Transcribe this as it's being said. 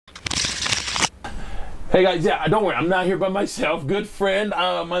Hey guys, yeah, don't worry, I'm not here by myself. Good friend,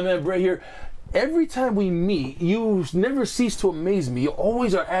 my man Bray here. Every time we meet, you never cease to amaze me. You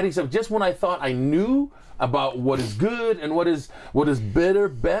always are adding stuff. Just when I thought I knew about what is good and what is better,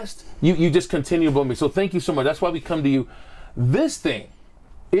 best, you just continue to blow me. So thank you so much. That's why we come to you. This thing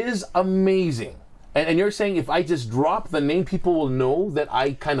is amazing. And you're saying if I just drop the name, people will know that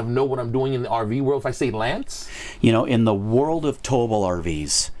I kind of know what I'm doing in the RV world. If I say Lance? You know, in the world of towable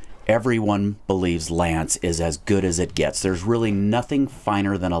RVs, everyone believes Lance is as good as it gets. There's really nothing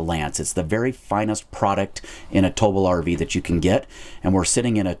finer than a Lance. It's the very finest product in a towable RV that you can get. And we're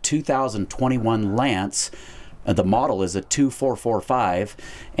sitting in a 2021 Lance. The model is a 2445,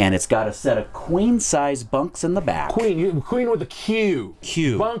 and it's got a set of queen-size bunks in the back. Queen with a Q.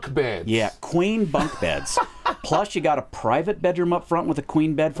 Q. Bunk beds. Yeah, queen bunk beds. Plus, you got a private bedroom up front with a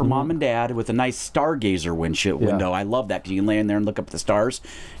queen bed for mom and dad with a nice stargazer window. I love that because you can lay in there and look up at the stars.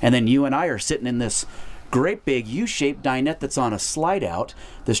 And then you and I are sitting in this great big U-shaped dinette that's on a slide out.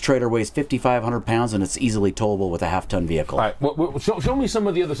 This trailer weighs 5,500 pounds and it's easily towable with a half-ton vehicle. All right, well, show me some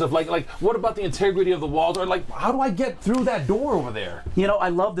of the other stuff. Like what about the integrity of the walls? Or like, how do I get through that door over there? You know, I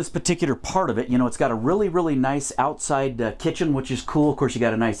love this particular part of it. You know, it's got a really, really nice outside kitchen, which is cool. Of course, you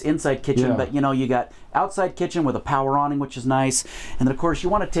got a nice inside kitchen, but you know, you got outside kitchen with a power awning, which is nice. And then, of course, you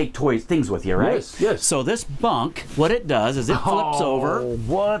want to take things with you, right? Yes, yes. So this bunk, what it does is it flips over,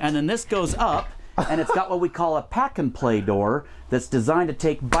 and then this goes up. And it's got what we call a pack and play door that's designed to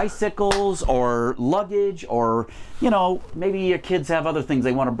take bicycles or luggage, or, you know, maybe your kids have other things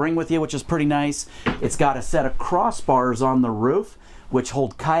they want to bring with you, which is pretty nice. It's got a set of crossbars on the roof which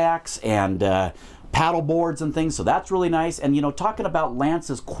hold kayaks and paddle boards and things, so that's really nice. And, you know, talking about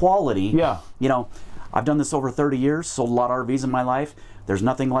Lance's quality, you know, I've done this over 30 years, sold a lot of RVs in my life. There's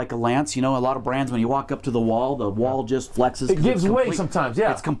nothing like a Lance. You know, a lot of brands, when you walk up to the wall just flexes. It gives way sometimes,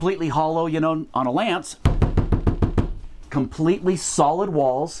 It's completely hollow. You know, on a Lance, completely solid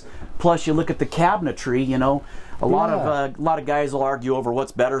walls. Plus, you look at the cabinetry, you know, a lot of guys will argue over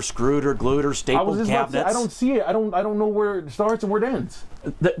what's better, screwed or glued or stapled cabinets. I don't see it. I don't know where it starts and where it ends.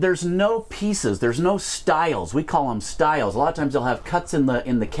 There's no pieces. There's no styles. We call them styles. A lot of times they'll have cuts in the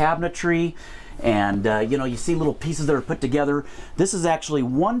cabinetry. And, you know, you see little pieces that are put together. This is actually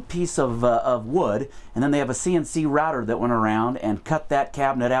one piece of wood, and then they have a CNC router that went around and cut that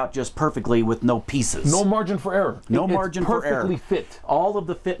cabinet out just perfectly with no pieces. No margin for error. No margin for error. Perfectly fit. All of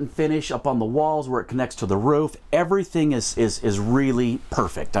the fit and finish up on the walls where it connects to the roof, everything is really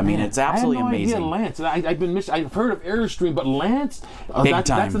perfect. I mean, it's absolutely amazing. I had no idea Lance. I've heard of Airstream, but Lance,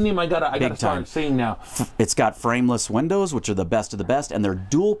 that's the name I gotta start saying now. It's got frameless windows, which are the best of the best, and they're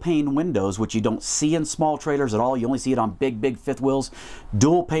dual pane windows, which you don't see in small trailers at all. You only see it on big fifth wheels.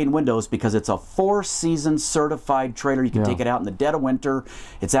 Dual pane windows because it's a 4-season certified trailer. You can take it out in the dead of winter.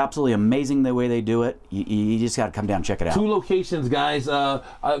 It's absolutely amazing the way they do it. You just got to come down and check it out. 2 locations, guys.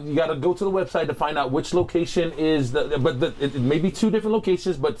 You got to go to the website to find out which location is it may be 2 different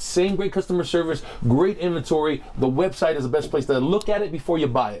locations, but same great customer service, great inventory. The website is the best place to look at it before you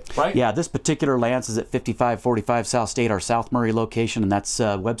buy it, right? Yeah, this particular Lance is at 5545 South State, our South Murray location, and that's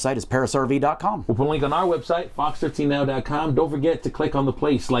website is ParrisRV.com. We'll put a link on our website, fox13now.com. Don't forget to click on the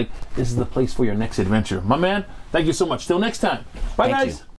place. Like, this is the place for your next adventure. My man, thank you so much. Till next time. Bye, guys.